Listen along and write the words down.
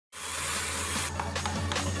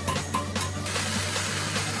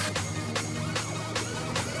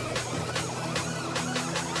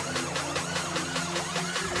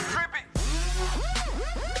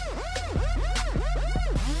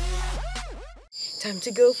Time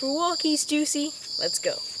to go for walkies, Juicy. Let's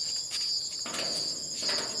go.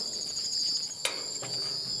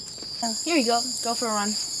 Here you go. Go for a run.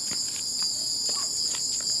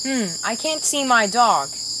 I can't see my dog.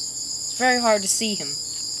 It's very hard to see him.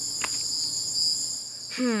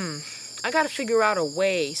 I gotta figure out a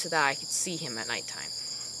way so that I can see him at nighttime.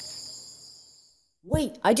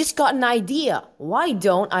 Wait, I just got an idea. Why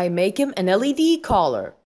don't I make him an LED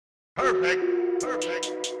collar? Perfect.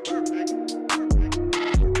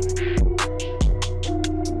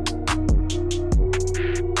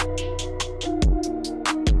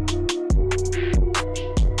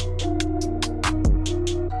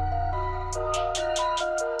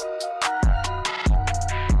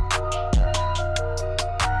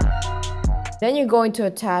 Then you're going to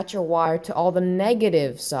attach a wire to all the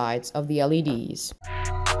negative sides of the LEDs.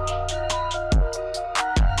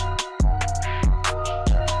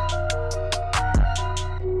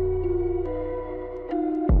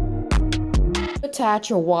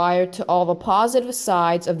 Attach a wire to all the positive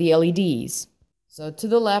sides of the LEDs. So to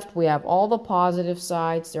the left we have all the positive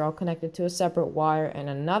sides, they're all connected to a separate wire, and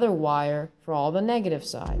another wire for all the negative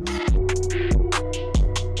sides.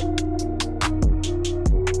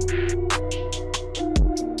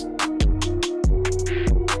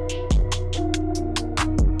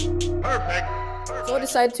 So I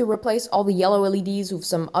decided to replace all the yellow LEDs with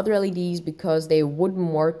some other LEDs because they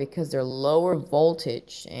wouldn't work because they're lower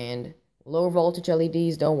voltage, and lower voltage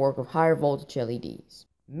LEDs don't work with higher voltage LEDs.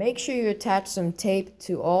 Make sure you attach some tape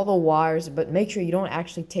to all the wires, but make sure you don't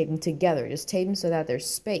actually tape them together. Just tape them so that they're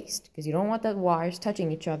spaced, because you don't want the wires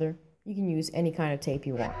touching each other. You can use any kind of tape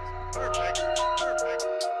you want.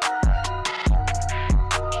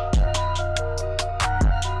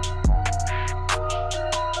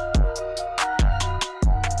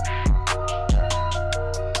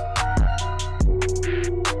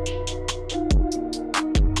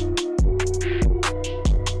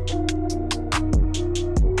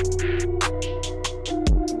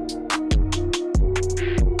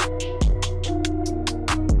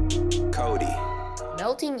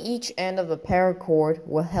 Melting each end of the paracord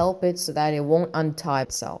will help it so that it won't untie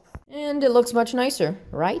itself. And it looks much nicer,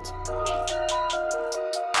 right?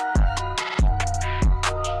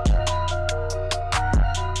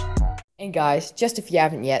 And guys, just if you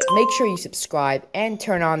haven't yet, make sure you subscribe and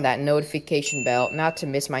turn on that notification bell not to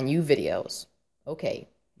miss my new videos. Okay,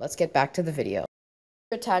 let's get back to the video.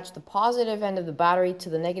 Attach the positive end of the battery to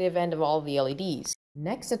the negative end of all of the LEDs.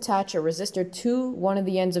 Next, attach a resistor to one of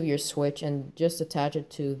the ends of your switch and just attach it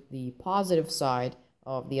to the positive side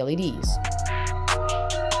of the LEDs.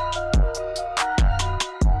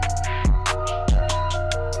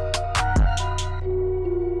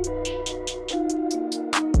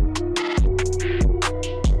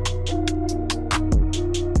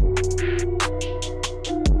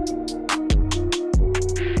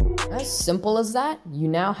 As simple as that, you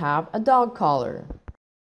now have a dog collar.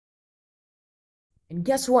 And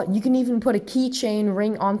guess what? You can even put a keychain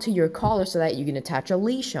ring onto your collar so that you can attach a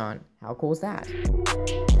leash on. How cool is that?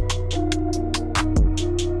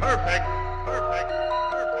 Perfect.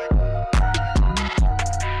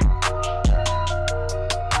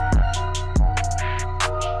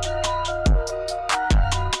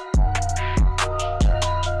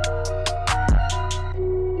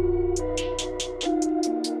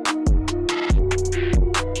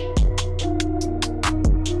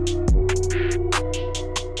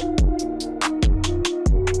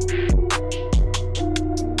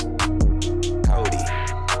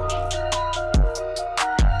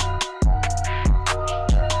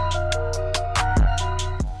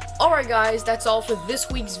 Alright guys, that's all for this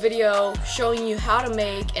week's video, showing you how to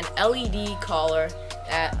make an LED collar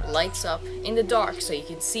that lights up in the dark so you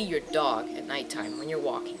can see your dog at nighttime when you're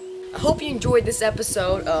walking. I hope you enjoyed this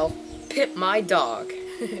episode of Pip My Dog.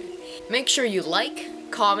 Make sure you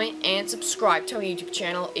like, comment, and subscribe to our YouTube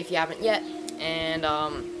channel if you haven't yet. And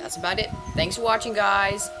that's about it. Thanks for watching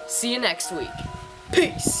guys. See you next week.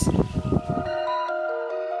 Peace!